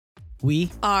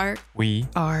We are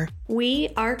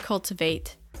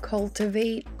cultivate.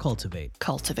 cultivate.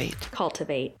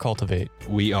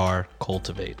 We are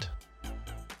cultivate.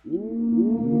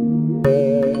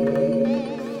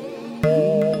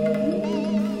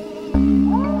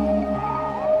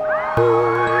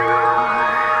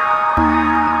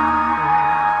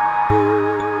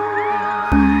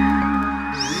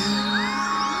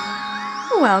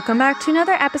 Welcome back to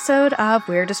another episode of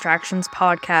Weird Distractions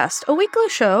Podcast, a weekly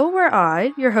show where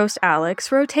I, your host Alex,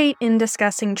 rotate in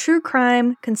discussing true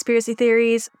crime, conspiracy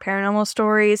theories, paranormal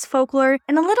stories, folklore,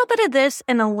 and a little bit of this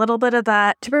and a little bit of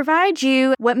that to provide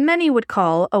you what many would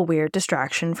call a weird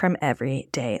distraction from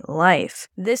everyday life.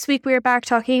 This week we are back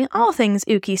talking all things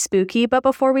ooky spooky, but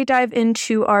before we dive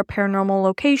into our paranormal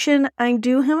location, I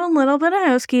do have a little bit of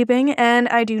housekeeping, and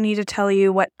I do need to tell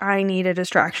you what I need a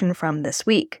distraction from this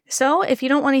week. So if you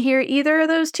don't want to hear either of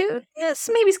those two, yes,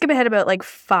 maybe skip ahead about like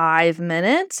 5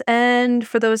 minutes. And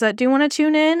for those that do want to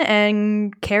tune in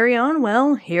and carry on,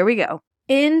 well, here we go.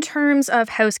 In terms of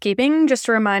housekeeping, just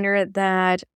a reminder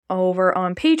that over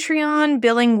on Patreon,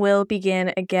 billing will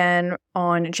begin again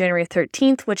on January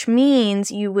 13th, which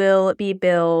means you will be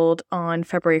billed on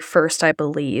February 1st, I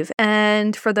believe.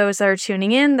 And for those that are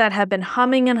tuning in that have been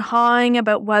humming and hawing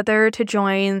about whether to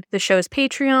join the show's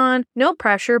Patreon, no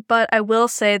pressure, but I will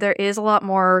say there is a lot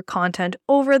more content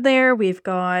over there. We've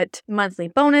got monthly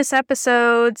bonus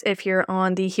episodes. If you're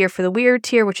on the Here for the Weird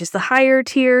tier, which is the higher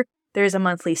tier, there's a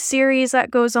monthly series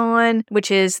that goes on,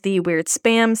 which is the Weird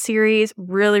Spam series.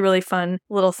 Really, really fun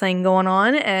little thing going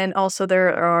on. And also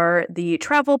there are the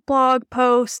travel blog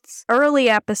posts, early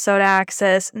episode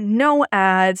access, no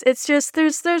ads. It's just,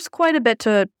 there's quite a bit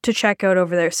to check out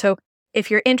over there. So if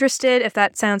you're interested, if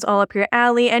that sounds all up your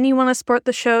alley and you want to support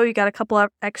the show, you got a couple of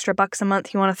extra bucks a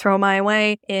month you want to throw my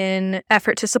way in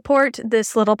effort to support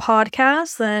this little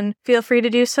podcast, then feel free to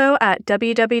do so at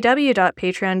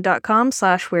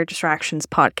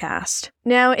www.patreon.com/weirddistractionspodcast.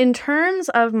 Now, in terms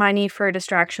of my need for a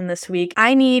distraction this week,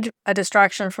 I need a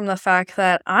distraction from the fact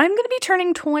that I'm going to be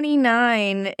turning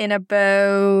 29 in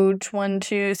about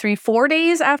 4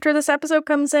 days after this episode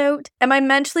comes out. Am I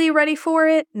mentally ready for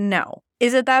it? No.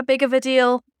 Is it that big of a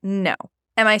deal? No.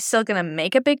 Am I still going to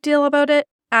make a big deal about it?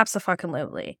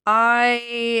 Abso-fucking-lutely.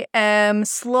 I am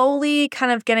slowly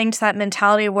kind of getting to that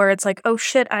mentality where it's like, oh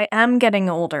shit, I am getting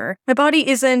older. My body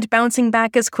isn't bouncing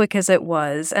back as quick as it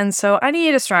was, and so I need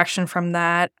a distraction from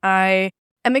that. I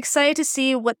am excited to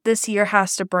see what this year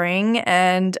has to bring,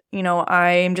 and,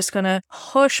 I'm just gonna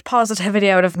push positivity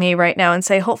out of me right now and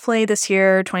say, hopefully this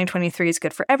year, 2023, is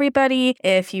good for everybody.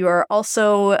 If you are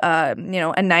also, a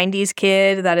 90s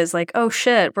kid that is like, oh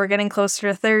shit, we're getting closer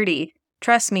to 30,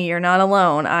 trust me, you're not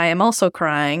alone. I am also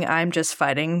crying. I'm just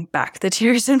fighting back the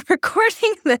tears and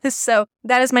recording this. So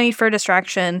that is my need for a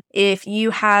distraction. If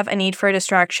you have a need for a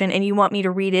distraction and you want me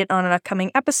to read it on an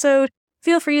upcoming episode,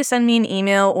 feel free to send me an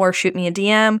email or shoot me a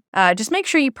DM. Just make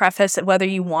sure you preface whether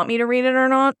you want me to read it or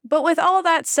not. But with all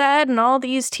that said and all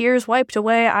these tears wiped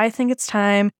away, I think it's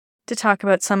time to talk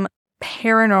about some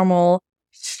paranormal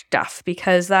stuff,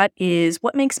 because that is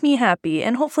what makes me happy,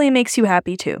 and hopefully it makes you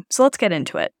happy too. So let's get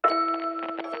into it.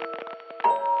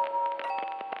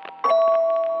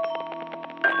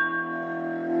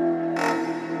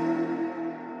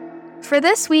 For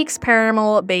this week's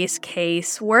paranormal base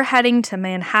case, we're heading to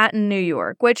Manhattan, New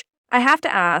York, which I have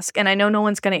to ask, and I know no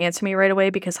one's going to answer me right away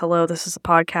because, hello, this is a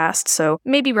podcast, so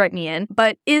maybe write me in,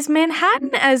 but is Manhattan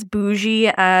as bougie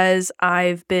as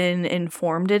I've been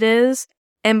informed it is?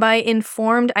 And by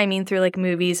informed, I mean through like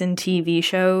movies and TV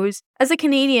shows. As a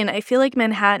Canadian, I feel like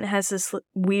Manhattan has this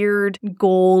weird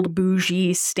gold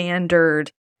bougie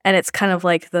standard, and it's kind of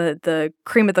like the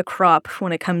cream of the crop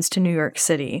when it comes to New York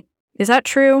City. Is that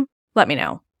true? Let me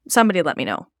know. Somebody let me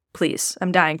know. Please.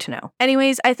 I'm dying to know.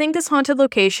 Anyways, I think this haunted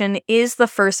location is the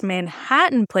first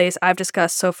Manhattan place I've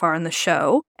discussed so far in the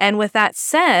show. And with that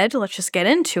said, let's just get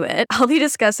into it. I'll be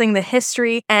discussing the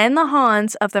history and the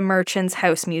haunts of the Merchants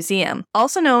House Museum,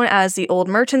 also known as the Old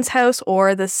Merchants House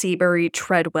or the Seabury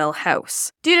Treadwell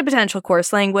House. Due to potential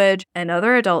coarse language and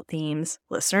other adult themes,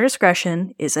 listener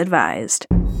discretion is advised.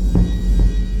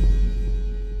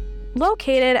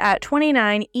 Located at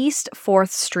 29 East 4th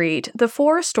Street, the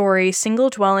 4-story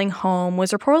single-dwelling home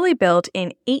was reportedly built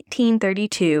in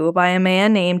 1832 by a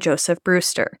man named Joseph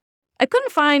Brewster. I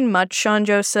couldn't find much on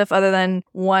Joseph other than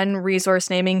one resource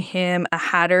naming him a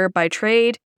hatter by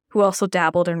trade, who also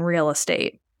dabbled in real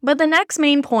estate. But the next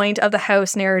main point of the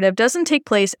house narrative doesn't take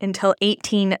place until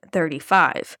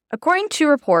 1835. According to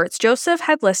reports, Joseph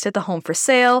had listed the home for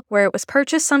sale, where it was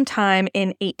purchased sometime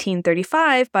in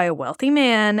 1835 by a wealthy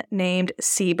man named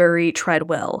Seabury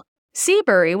Treadwell.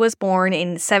 Seabury was born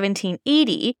in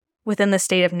 1780 within the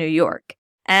state of New York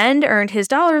and earned his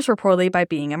dollars reportedly by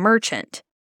being a merchant.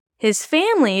 His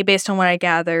family, based on what I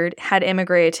gathered, had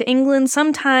immigrated to England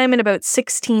sometime in about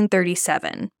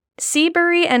 1637.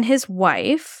 Seabury and his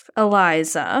wife,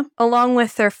 Eliza, along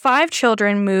with their 5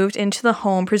 children, moved into the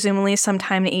home presumably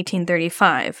sometime in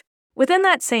 1835. Within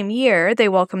that same year, they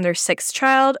welcomed their 6th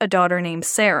child, a daughter named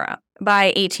Sarah. By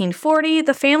 1840,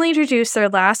 the family introduced their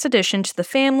last addition to the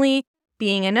family,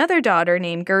 being another daughter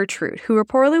named Gertrude, who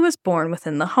reportedly was born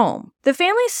within the home. The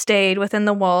family stayed within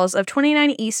the walls of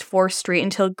 29 East 4th Street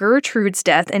until Gertrude's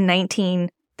death in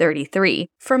 1933.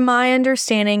 From my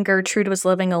understanding, Gertrude was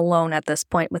living alone at this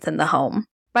point within the home.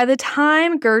 By the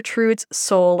time Gertrude's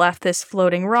soul left this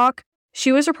floating rock,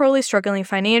 she was reportedly struggling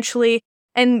financially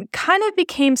and kind of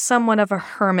became somewhat of a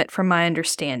hermit from my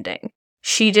understanding.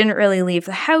 She didn't really leave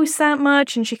the house that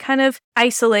much, and she kind of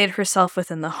isolated herself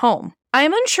within the home. I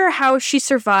am unsure how she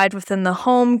survived within the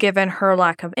home given her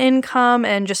lack of income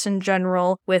and just in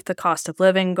general with the cost of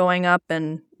living going up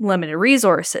and limited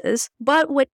resources. But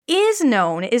what is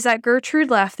known is that Gertrude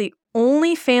left the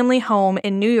only family home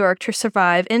in New York to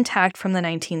survive intact from the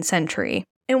 19th century.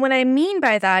 And what I mean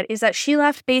by that is that she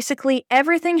left basically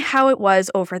everything how it was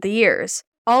over the years.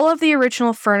 All of the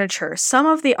original furniture, some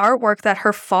of the artwork that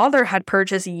her father had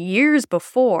purchased years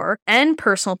before, and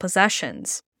personal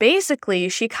possessions. Basically,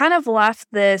 she kind of left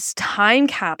this time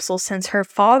capsule since her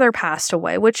father passed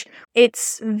away, which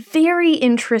it's very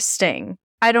interesting.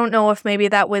 I don't know if maybe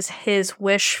that was his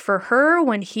wish for her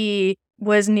when he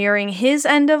was nearing his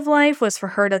end of life, was for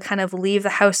her to kind of leave the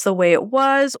house the way it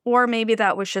was, or maybe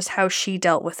that was just how she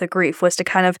dealt with the grief, was to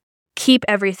kind of keep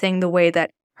everything the way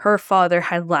that her father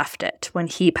had left it when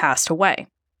he passed away.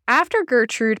 After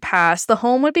Gertrude passed, the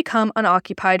home would become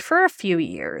unoccupied for a few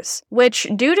years, which,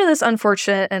 due to this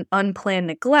unfortunate and unplanned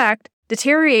neglect,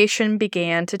 deterioration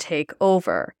began to take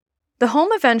over. The home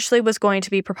eventually was going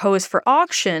to be proposed for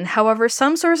auction, however,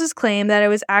 some sources claim that it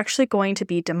was actually going to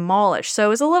be demolished. So it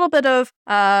was a little bit of,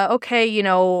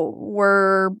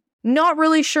 we're not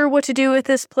really sure what to do with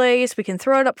this place. We can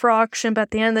throw it up for auction, but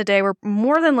at the end of the day, we're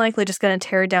more than likely just going to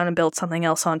tear it down and build something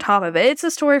else on top of it. It's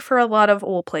a story for a lot of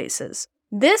old places.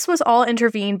 This was all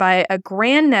intervened by a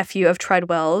grandnephew of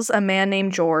Treadwell's, a man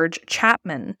named George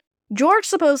Chapman. George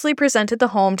supposedly presented the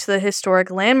home to the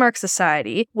Historic Landmark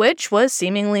Society, which was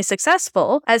seemingly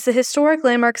successful, as the Historic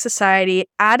Landmark Society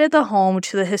added the home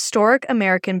to the Historic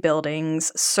American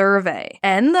Buildings Survey.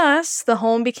 And thus, the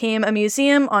home became a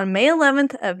museum on May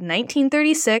 11th of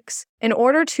 1936 in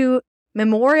order to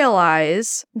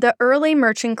memorialize the early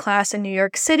merchant class in New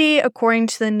York City, according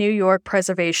to the New York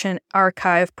Preservation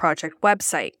Archive Project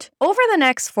website. Over the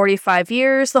next 45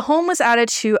 years, the home was added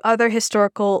to other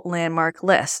historical landmark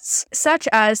lists, such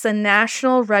as the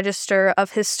National Register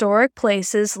of Historic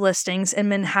Places listings in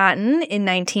Manhattan in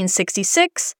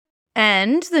 1966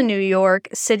 and the New York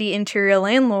City Interior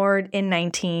Landlord in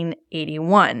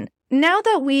 1981. Now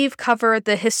that we've covered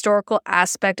the historical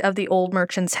aspect of the old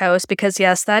merchant's house, because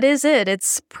yes, that is it,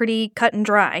 it's pretty cut and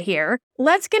dry here,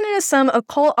 let's get into some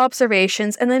occult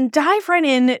observations and then dive right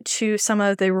into some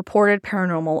of the reported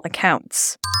paranormal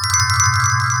accounts.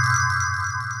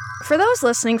 For those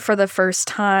listening for the first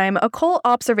time, Occult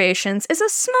Observations is a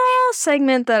small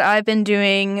segment that I've been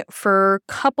doing for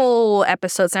a couple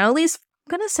episodes now,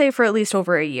 I'm going to say for at least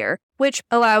over a year, which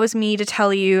allows me to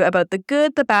tell you about the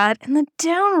good, the bad, and the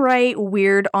downright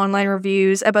weird online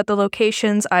reviews about the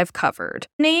locations I've covered.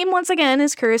 Name, once again,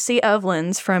 is courtesy of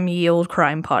Linz from Ye Olde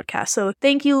Crime Podcast. So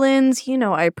thank you, Linz. You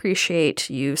know I appreciate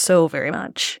you so very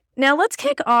much. Now let's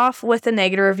kick off with the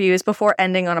negative reviews before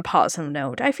ending on a positive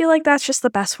note. I feel like that's just the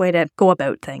best way to go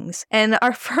about things. And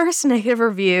our first negative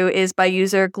review is by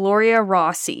user Gloria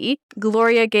Rossi.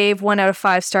 Gloria gave 1 out of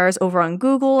 5 stars over on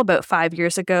Google about 5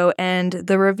 years ago, and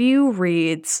the review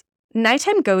reads,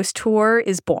 "Nighttime ghost tour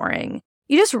is boring.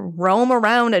 You just roam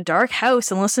around a dark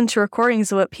house and listen to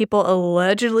recordings of what people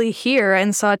allegedly hear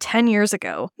and saw 10 years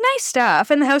ago. Nice stuff,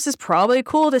 and the house is probably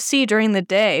cool to see during the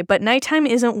day, but nighttime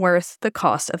isn't worth the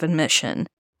cost of admission."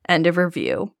 End of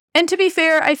review. And to be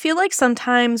fair, I feel like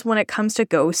sometimes when it comes to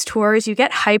ghost tours, you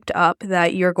get hyped up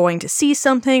that you're going to see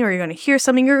something or you're going to hear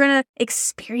something, you're going to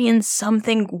experience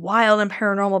something wild and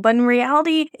paranormal, but in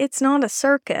reality, it's not a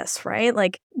circus, right?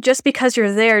 Like, just because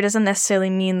you're there doesn't necessarily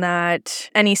mean that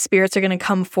any spirits are going to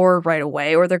come forward right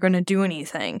away or they're going to do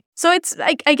anything. So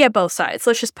I get both sides.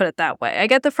 Let's just put it that way. I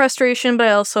get the frustration, but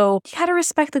I also, you gotta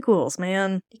respect the ghouls,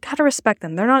 man. You gotta respect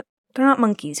them. They're not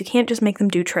monkeys. You can't just make them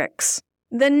do tricks.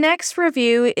 The next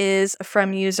review is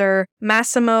from user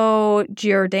Massimo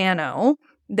Giordano.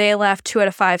 They left 2 out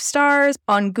of 5 stars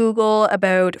on Google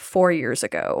about 4 years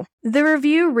ago. The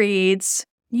review reads,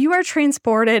 "You are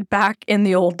transported back in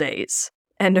the old days."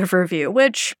 End of review,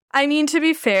 which, I mean, to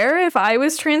be fair, if I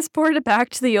was transported back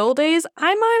to the old days,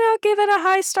 I might not give it a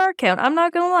high star count. I'm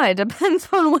not gonna lie, it depends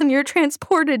on when you're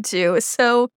transported to.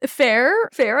 So fair,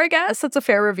 I guess. That's a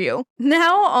fair review.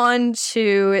 Now on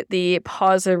to the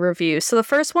positive review. So the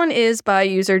first one is by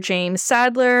user James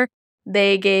Sadler.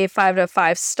 They gave 5 out of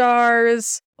 5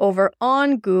 stars over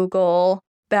on Google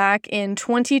back in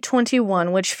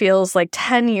 2021, which feels like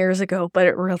 10 years ago, but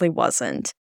it really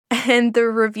wasn't. And the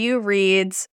review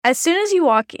reads, "As soon as you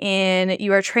walk in,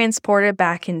 you are transported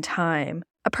back in time.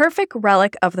 A perfect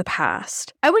relic of the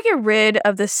past. I would get rid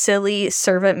of the silly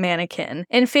servant mannequin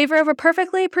in favor of a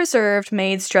perfectly preserved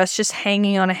maid's dress just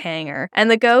hanging on a hanger. And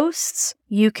the ghosts,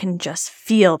 you can just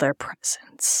feel their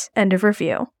presence." End of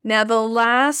review. Now, the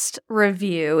last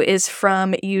review is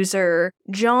from user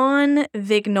John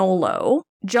Vignolo.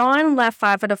 John left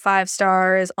 5 out of 5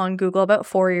 stars on Google about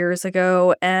 4 years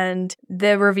ago, and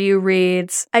the review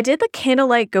reads, "I did the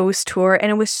Candlelight Ghost Tour,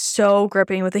 and it was so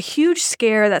gripping with a huge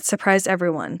scare that surprised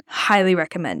everyone. Highly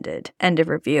recommended." End of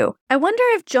review. I wonder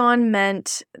if John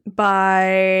meant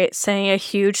by saying a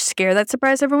huge scare that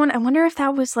surprised everyone, I wonder if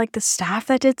that was like the staff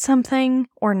that did something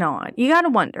or not. You gotta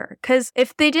wonder, because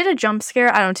if they did a jump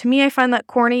scare, I don't know, to me I find that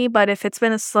corny, but if it's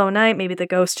been a slow night, maybe the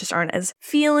ghosts just aren't as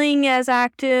feeling as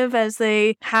active as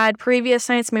they had previous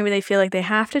nights. Maybe they feel like they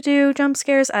have to do jump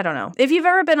scares. I don't know. If you've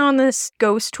ever been on this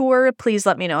ghost tour, please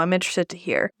let me know. I'm interested to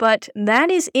hear. But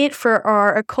that is it for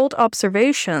our occult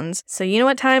observations. So you know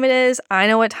what time it is. I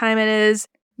know what time it is.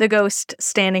 The ghost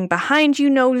standing behind you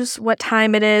knows what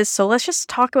time it is. So let's just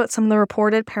talk about some of the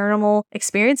reported paranormal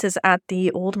experiences at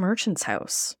the old merchant's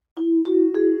house.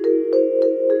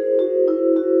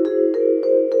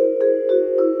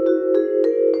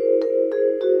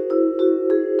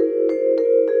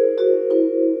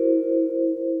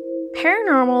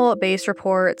 Paranormal-based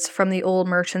reports from the old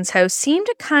merchant's house seem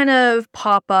to kind of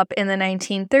pop up in the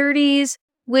 1930s,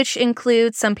 which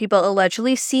includes some people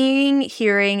allegedly seeing,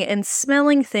 hearing, and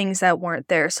smelling things that weren't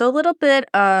there. So a little bit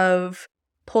of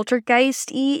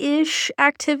poltergeist-y-ish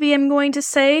activity, I'm going to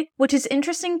say, which is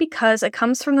interesting because it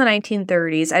comes from the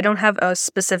 1930s. I don't have a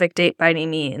specific date by any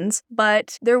means,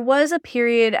 but there was a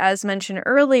period, as mentioned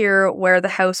earlier, where the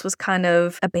house was kind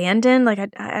of abandoned. Like,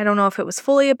 I don't know if it was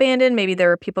fully abandoned. Maybe there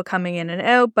were people coming in and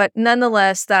out, but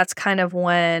nonetheless, that's kind of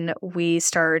when we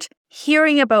start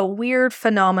hearing about weird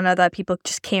phenomena that people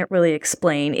just can't really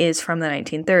explain is from the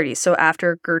 1930s. So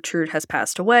after Gertrude has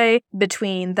passed away,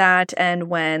 between that and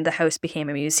when the house became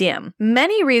a museum.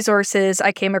 Many resources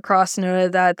I came across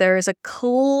noted that there is a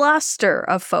cluster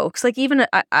of folks, like even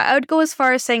I would go as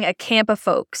far as saying a camp of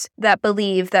folks that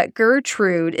believe that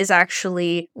Gertrude is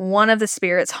actually one of the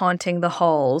spirits haunting the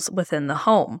halls within the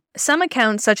home. Some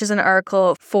accounts, such as an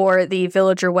article for the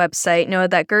Villager website,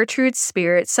 noted that Gertrude's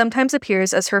spirit sometimes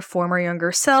appears as her former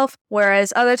younger self,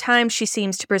 whereas other times she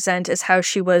seems to present as how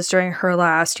she was during her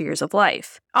last years of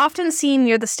life. Often seen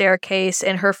near the staircase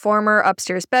in her former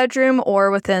upstairs bedroom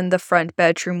or within the front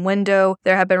bedroom window,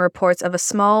 there have been reports of a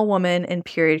small woman in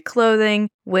period clothing,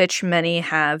 which many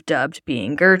have dubbed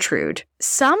being Gertrude.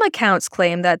 Some accounts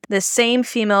claim that the same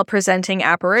female presenting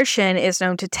apparition is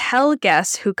known to tell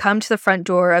guests who come to the front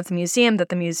door of the museum that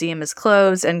the museum is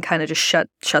closed and kind of just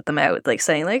shut them out, like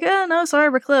saying like, "Oh, no, sorry,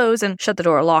 we're closed," and shut the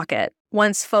door, lock it.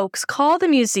 Once folks call the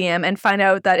museum and find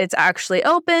out that it's actually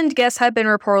opened, guests have been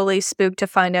reportedly spooked to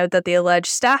find out that the alleged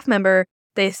staff member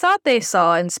they thought they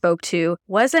saw and spoke to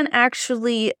wasn't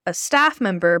actually a staff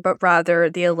member, but rather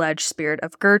the alleged spirit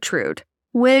of Gertrude.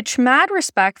 Which, mad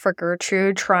respect for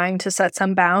Gertrude trying to set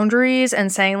some boundaries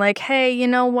and saying like, "Hey, you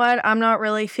know what? I'm not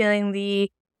really feeling the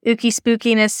ooky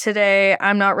spookiness today.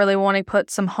 I'm not really wanting to put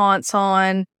some haunts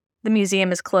on. The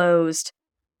museum is closed.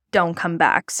 Don't come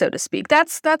back," so to speak.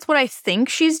 That's what I think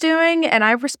she's doing, and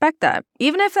I respect that.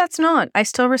 Even if that's not, I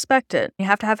still respect it. You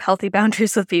have to have healthy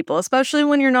boundaries with people, especially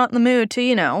when you're not in the mood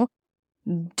to,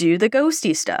 do the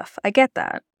ghosty stuff. I get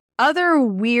that. Other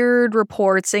weird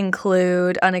reports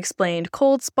include unexplained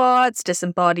cold spots,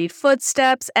 disembodied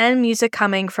footsteps, and music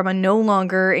coming from a no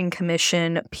longer in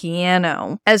commission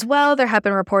piano. As well, there have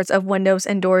been reports of windows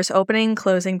and doors opening and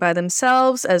closing by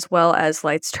themselves, as well as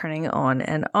lights turning on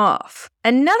and off.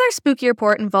 Another spooky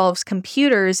report involves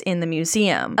computers in the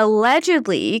museum.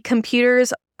 Allegedly,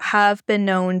 computers have been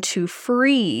known to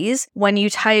freeze when you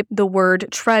type the word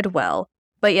Treadwell,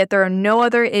 but yet there are no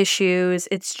other issues.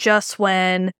 It's just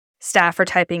when staff are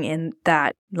typing in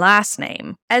that last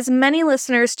name. As many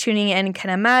listeners tuning in can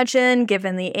imagine,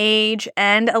 given the age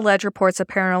and alleged reports of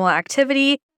paranormal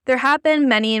activity, there have been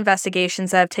many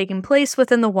investigations that have taken place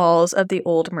within the walls of the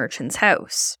old merchant's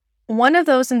house. One of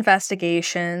those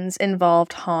investigations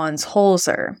involved Hans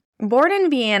Holzer. Born in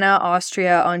Vienna,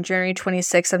 Austria on January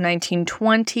 26 of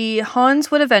 1920, Hans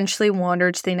would eventually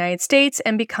wander to the United States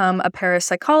and become a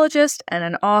parapsychologist and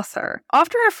an author.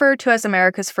 Often referred to as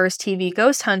America's first TV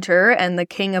ghost hunter and the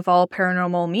king of all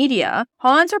paranormal media,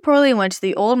 Hans reportedly went to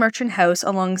the old merchant house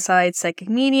alongside psychic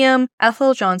medium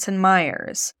Ethel Johnson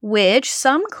Myers, which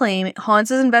some claim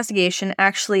Hans's investigation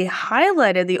actually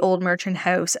highlighted the old merchant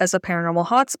house as a paranormal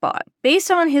hotspot. Based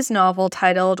on his novel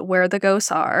titled Where the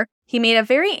Ghosts Are, he made a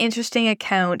very interesting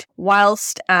account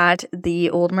whilst at the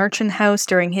old merchant house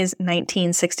during his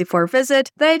 1964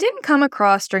 visit that I didn't come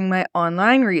across during my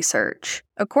online research.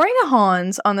 According to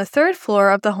Hans, on the third floor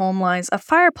of the home lies a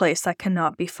fireplace that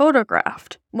cannot be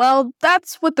photographed. Well,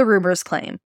 that's what the rumors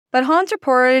claim. But Hans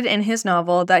reported in his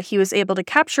novel that he was able to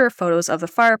capture photos of the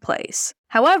fireplace.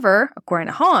 However, according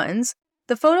to Hans,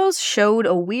 the photos showed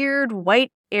a weird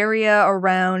white area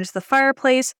around the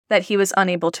fireplace that he was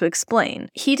unable to explain.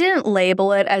 He didn't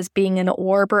label it as being an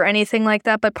orb or anything like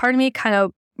that, but part of me kind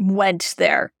of went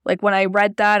there. Like when I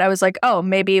read that, I was like, oh,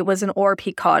 maybe it was an orb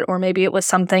he caught, or maybe it was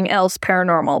something else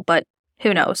paranormal, but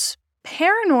who knows?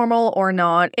 Paranormal or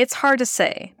not, it's hard to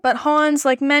say, but Hans,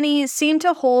 like many, seemed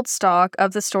to hold stock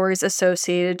of the stories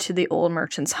associated to the old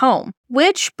merchant's home.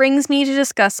 Which brings me to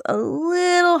discuss a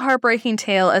little heartbreaking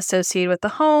tale associated with the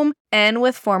home and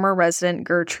with former resident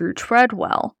Gertrude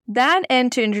Treadwell. That and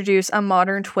to introduce a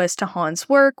modern twist to Hans'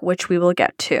 work, which we will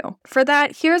get to. For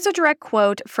that, here's a direct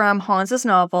quote from Hans's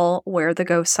novel, Where the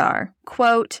Ghosts Are.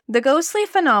 Quote, "The ghostly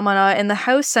phenomena in the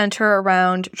house center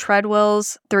around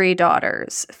Treadwell's three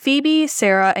daughters, Phoebe,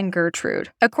 Sarah, and Gertrude.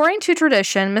 According to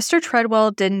tradition, Mr.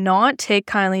 Treadwell did not take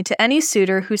kindly to any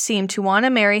suitor who seemed to want to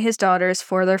marry his daughters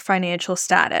for their financial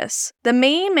status. The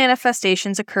main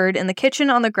manifestations occurred in the kitchen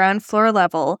on the ground floor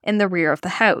level in the rear of the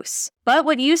house. But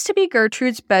what used to be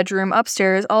Gertrude's bedroom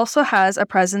upstairs also has a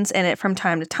presence in it from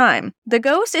time to time. The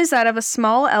ghost is that of a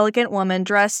small, elegant woman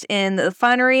dressed in the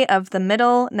finery of the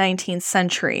middle 19th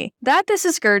century. That this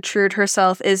is Gertrude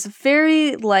herself is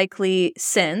very likely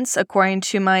since, according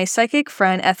to my psychic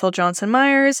friend Ethel Johnson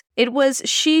Myers, it was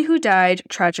she who died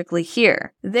tragically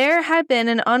here. There had been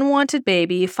an unwanted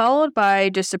baby, followed by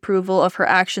disapproval of her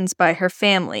actions by her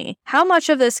family. How much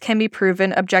of this can be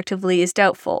proven objectively is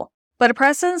doubtful. But a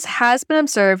presence has been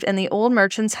observed in the old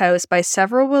merchant's house by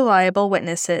several reliable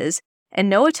witnesses, and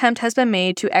no attempt has been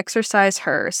made to exorcise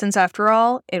her, since after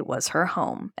all, it was her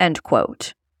home." End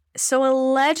quote. So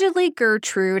allegedly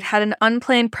Gertrude had an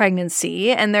unplanned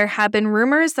pregnancy, and there have been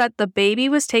rumors that the baby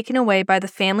was taken away by the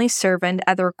family servant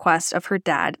at the request of her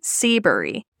dad,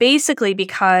 Seabury. Basically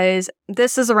because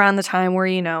this is around the time where,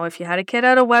 if you had a kid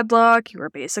out of wedlock, you were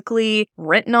basically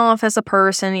written off as a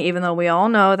person, even though we all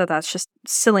know that that's just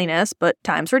silliness, but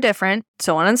times were different,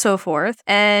 so on and so forth.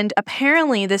 And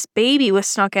apparently this baby was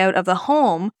snuck out of the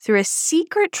home through a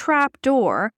secret trap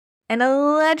door and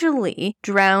allegedly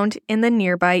drowned in the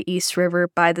nearby East River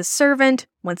by the servant,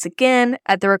 once again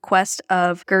at the request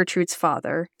of Gertrude's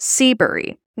father,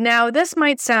 Seabury. Now, this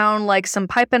might sound like some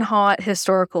piping hot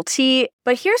historical tea,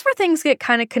 but here's where things get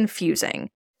kind of confusing.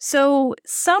 So,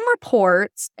 some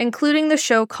reports, including the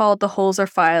show called The Holzer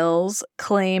Files,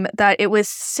 claim that it was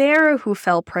Sarah who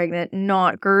fell pregnant,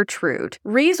 not Gertrude.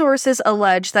 Resources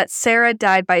allege that Sarah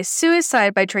died by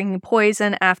suicide by drinking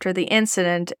poison after the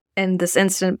incident, and this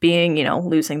incident being,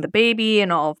 losing the baby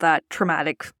and all of that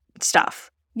traumatic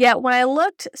stuff. Yet, when I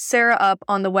looked Sarah up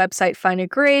on the website Find a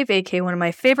Grave, aka one of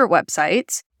my favorite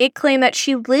websites, it claimed that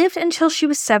she lived until she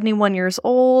was 71 years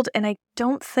old, and I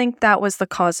don't think that was the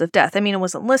cause of death. I mean, it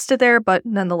wasn't listed there, but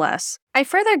nonetheless. I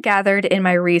further gathered in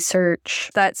my research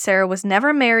that Sarah was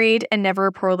never married and never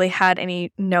reportedly had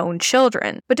any known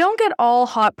children. But don't get all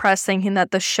hot pressed thinking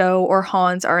that the show or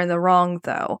Hans are in the wrong,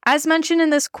 though. As mentioned in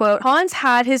this quote, Hans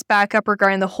had his backup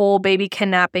regarding the whole baby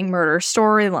kidnapping murder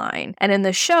storyline. And in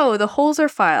the show, The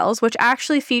Holzer Files, which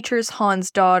actually features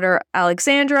Hans' daughter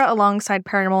Alexandra alongside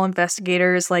paranormal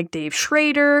investigators like Dave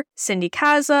Schrader, Cindy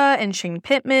Kaza, and Shane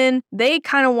Pittman, they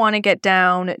kind of want to get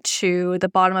down to the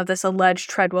bottom of this alleged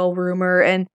Treadwell rumor,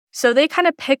 and so they kind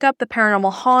of pick up the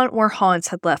paranormal haunt where Hans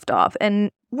had left off.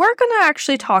 And we're going to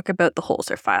actually talk about the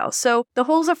Holzer Files. So the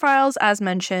Holzer Files, as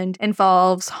mentioned,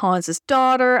 involves Hans'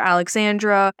 daughter,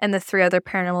 Alexandra, and the three other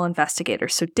paranormal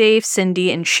investigators. So Dave,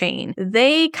 Cindy, and Shane.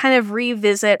 They kind of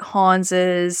revisit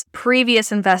Hans'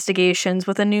 previous investigations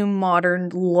with a new modern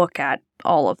look at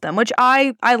all of them, which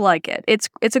I like it.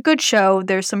 It's a good show.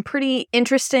 There's some pretty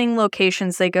interesting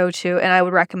locations they go to, and I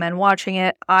would recommend watching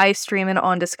it. I stream it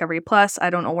on Discovery Plus. I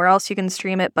don't know where else you can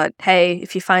stream it, but hey,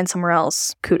 if you find somewhere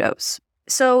else, kudos.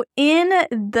 So in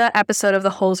the episode of the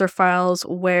Holzer Files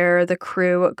where the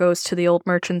crew goes to the old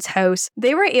merchant's house,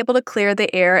 they were able to clear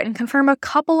the air and confirm a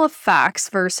couple of facts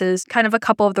versus kind of a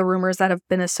couple of the rumors that have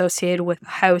been associated with the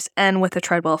house and with the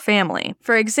Treadwell family.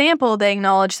 For example, they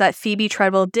acknowledged that Phoebe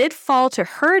Treadwell did fall to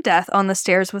her death on the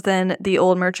stairs within the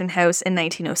old merchant house in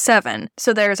 1907.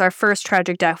 So there's our first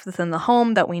tragic death within the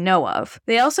home that we know of.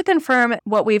 They also confirm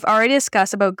what we've already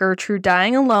discussed about Gertrude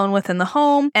dying alone within the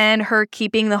home and her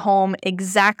keeping the home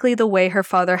exactly the way her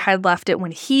father had left it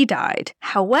when he died.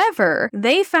 However,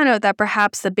 they found out that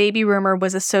perhaps the baby rumor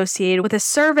was associated with a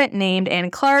servant named Anne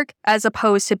Clark as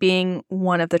opposed to being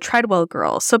one of the Treadwell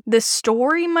girls. So the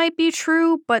story might be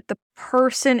true, but the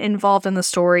person involved in the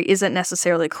story isn't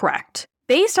necessarily correct.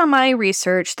 Based on my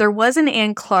research, there was an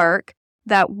Anne Clark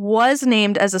that was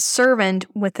named as a servant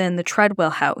within the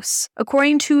Treadwell house.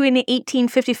 According to an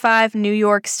 1855 New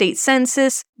York State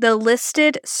Census, the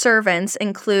listed servants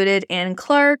included Anne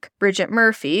Clark, Bridget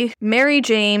Murphy, Mary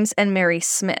James, and Mary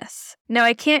Smith. Now,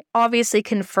 I can't obviously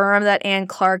confirm that Anne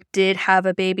Clark did have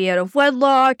a baby out of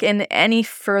wedlock and any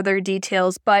further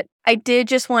details, but I did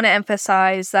just want to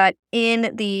emphasize that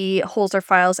in the Holzer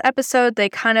Files episode, they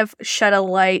kind of shed a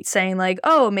light saying like,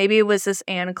 oh, maybe it was this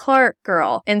Anne Clark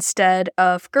girl instead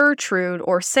of Gertrude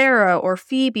or Sarah or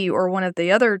Phoebe or one of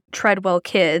the other Treadwell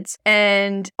kids.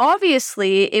 And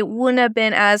obviously, it wouldn't have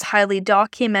been as highly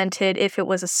documented if it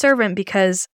was a servant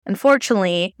because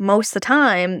unfortunately, most of the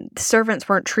time, servants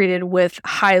weren't treated with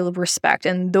high respect,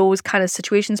 and those kind of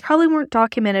situations probably weren't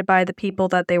documented by the people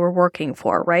that they were working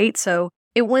for, right? So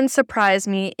it wouldn't surprise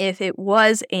me if it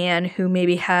was Anne who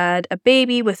maybe had a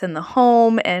baby within the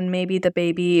home, and maybe the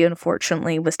baby,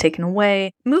 unfortunately, was taken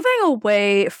away. Moving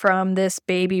away from this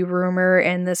baby rumor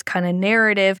and this kind of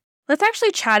narrative, let's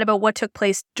actually chat about what took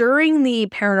place during the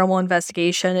paranormal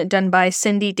investigation done by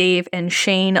Cindy, Dave, and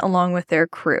Shane along with their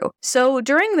crew. So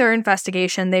during their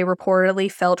investigation, they reportedly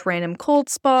felt random cold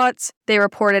spots. They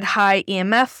reported high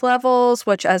EMF levels,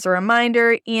 which as a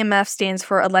reminder, EMF stands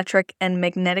for electric and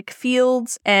magnetic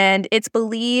fields. And it's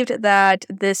believed that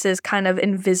this is kind of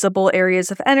invisible areas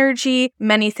of energy.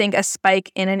 Many think a spike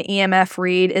in an EMF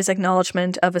read is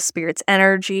acknowledgement of a spirit's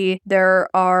energy. There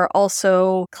are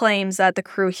also claims that the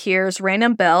crew hears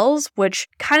random bells, which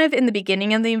kind of in the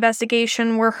beginning of the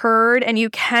investigation were heard, and you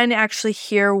can actually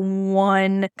hear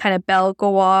one kind of bell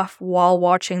go off while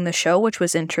watching the show, which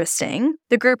was interesting.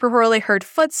 The group reportedly heard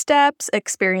footsteps,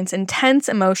 experienced intense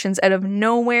emotions out of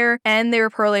nowhere, and they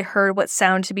reportedly heard what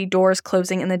sounded to be doors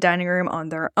closing in the dining room on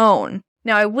their own.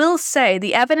 Now, I will say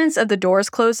the evidence of the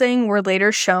doors closing were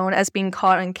later shown as being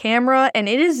caught on camera, and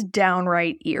it is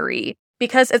downright eerie.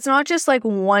 Because it's not just like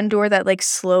one door that like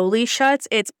slowly shuts,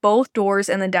 it's both doors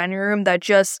in the dining room that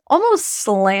just almost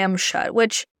slam shut,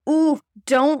 which,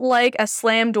 don't like a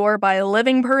slam door by a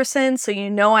living person, so you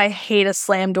know I hate a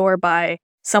slam door by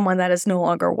someone that is no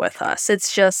longer with us.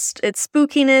 It's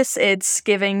spookiness, it's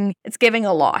giving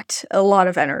a lot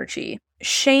of energy.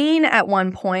 Shane, at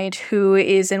one point, who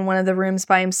is in one of the rooms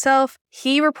by himself,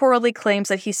 he reportedly claims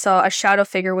that he saw a shadow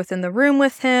figure within the room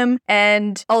with him,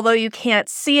 and although you can't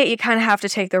see it, you kind of have to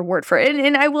take their word for it.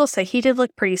 And I will say, he did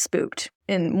look pretty spooked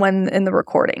in the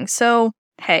recording, so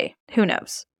hey, who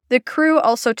knows? The crew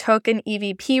also took an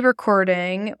EVP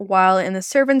recording while in the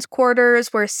servants' quarters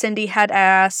where Cindy had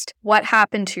asked, "What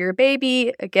happened to your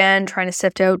baby?" Again, trying to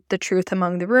sift out the truth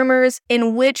among the rumors,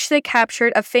 in which they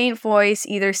captured a faint voice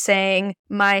either saying,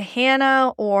 "My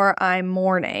Hannah," or "I'm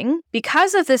mourning."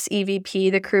 Because of this EVP,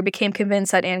 the crew became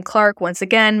convinced that Anne Clark, once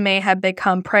again, may have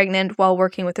become pregnant while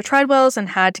working with the Treadwells and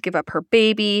had to give up her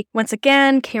baby. Once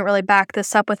again, can't really back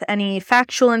this up with any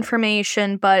factual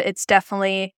information, but it's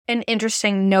definitely an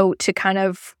interesting note to kind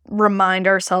of remind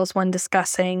ourselves when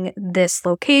discussing this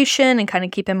location and kind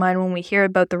of keep in mind when we hear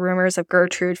about the rumors of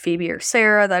Gertrude, Phoebe, or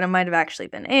Sarah that it might have actually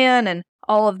been Anne and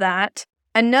all of that.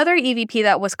 Another EVP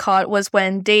that was caught was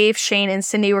when Dave, Shane, and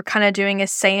Cindy were kind of doing a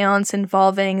seance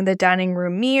involving the dining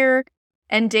room mirror,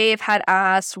 and Dave had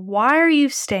asked, "Why are you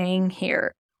staying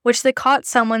here?" Which they caught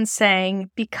someone saying,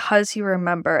 "Because you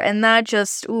remember," and that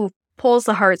just, pulls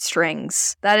the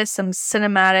heartstrings. That is some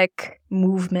cinematic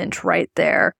movement right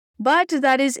there. But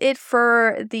that is it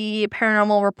for the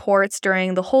paranormal reports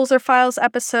during the Holzer Files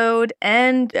episode,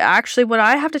 and actually what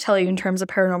I have to tell you in terms of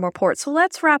paranormal reports. So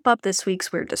let's wrap up this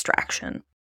week's Weird Distraction.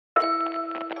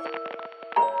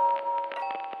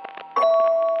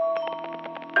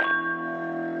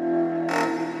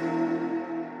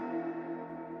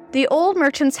 The Old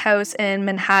Merchant's House in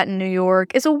Manhattan, New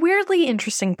York is a weirdly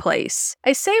interesting place.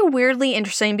 I say weirdly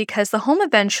interesting because the home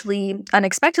eventually,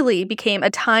 unexpectedly, became a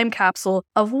time capsule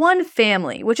of one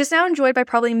family, which is now enjoyed by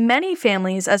probably many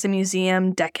families as a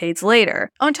museum decades later.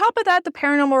 On top of that, the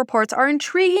paranormal reports are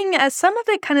intriguing as some of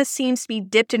it kind of seems to be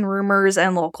dipped in rumors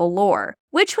and local lore.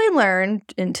 Which we learned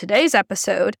in today's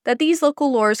episode that these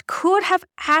local lores could have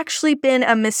actually been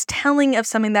a mistelling of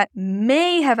something that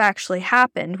may have actually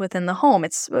happened within the home.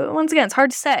 Once again, it's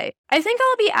hard to say. I think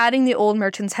I'll be adding the Old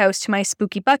Merchant's House to my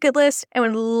spooky bucket list and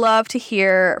would love to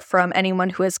hear from anyone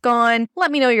who has gone. Let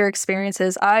me know your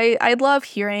experiences. I'd love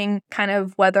hearing kind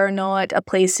of whether or not a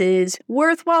place is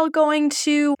worthwhile going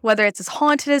to, whether it's as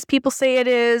haunted as people say it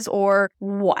is, or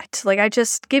what.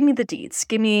 Give me the deeds.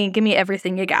 Give me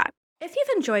everything you got. If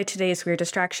you've enjoyed today's Weird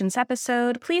Distractions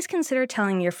episode, please consider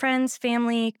telling your friends,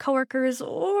 family, coworkers,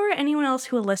 or anyone else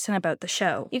who will listen about the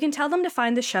show. You can tell them to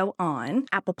find the show on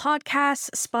Apple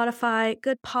Podcasts, Spotify,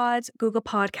 Good Pods, Google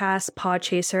Podcasts,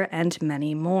 Podchaser, and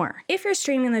many more. If you're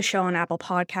streaming the show on Apple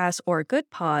Podcasts or Good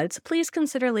Pods, please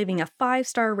consider leaving a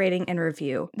 5-star rating and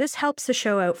review. This helps the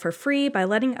show out for free by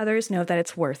letting others know that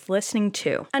it's worth listening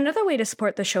to. Another way to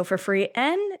support the show for free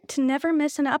and to never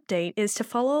miss an update is to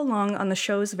follow along on the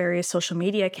show's various social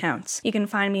media accounts. You can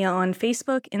find me on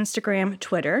Facebook, Instagram,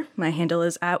 Twitter. My handle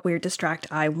is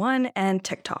 @WeirdDistractI1 and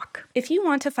TikTok. If you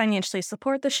want to financially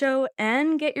support the show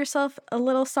and get yourself a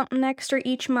little something extra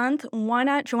each month, why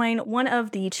not join one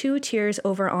of the 2 tiers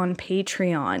over on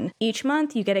Patreon? Each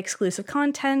month you get exclusive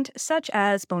content such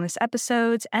as bonus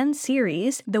episodes and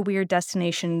series, the Weird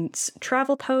Destinations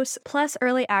travel posts, plus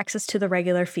early access to the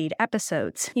regular feed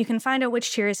episodes. You can find out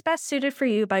which tier is best suited for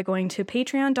you by going to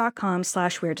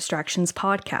patreon.com/weirddistractions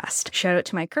podcast. Shout out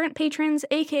to my current patrons,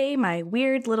 aka my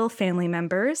weird little family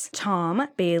members: Tom,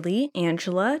 Bailey,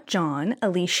 Angela, John,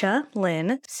 Alicia,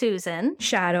 Lynn, Susan,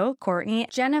 Shadow, Courtney,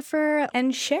 Jennifer,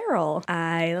 and Cheryl.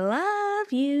 I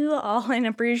love you all and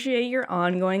appreciate your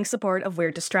ongoing support of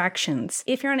Weird Distractions.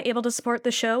 If you're unable to support the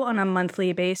show on a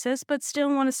monthly basis but still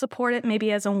want to support it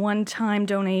maybe as a one-time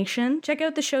donation, check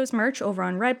out the show's merch over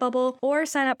on Redbubble or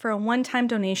sign up for a one-time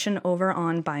donation over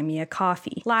on Buy Me a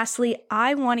Coffee. Lastly,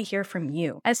 I want to hear from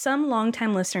you. As some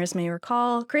longtime listeners may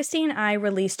recall, Christy and I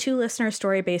released 2 listener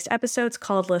story-based episodes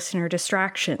called Listener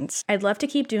Distractions. I'd love to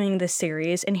keep doing this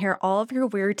series and hear all of your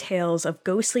weird tales of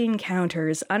ghostly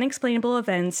encounters, unexplainable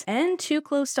events, and too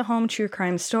close to home true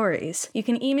crime stories. You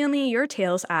can email me your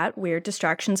tales at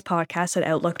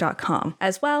weirddistractionspodcast@outlook.com.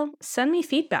 As well, send me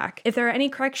feedback. If there are any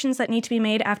corrections that need to be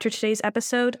made after today's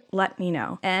episode, let me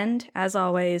know. And as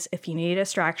always, if you need a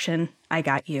distraction, I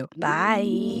got you.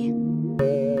 Bye.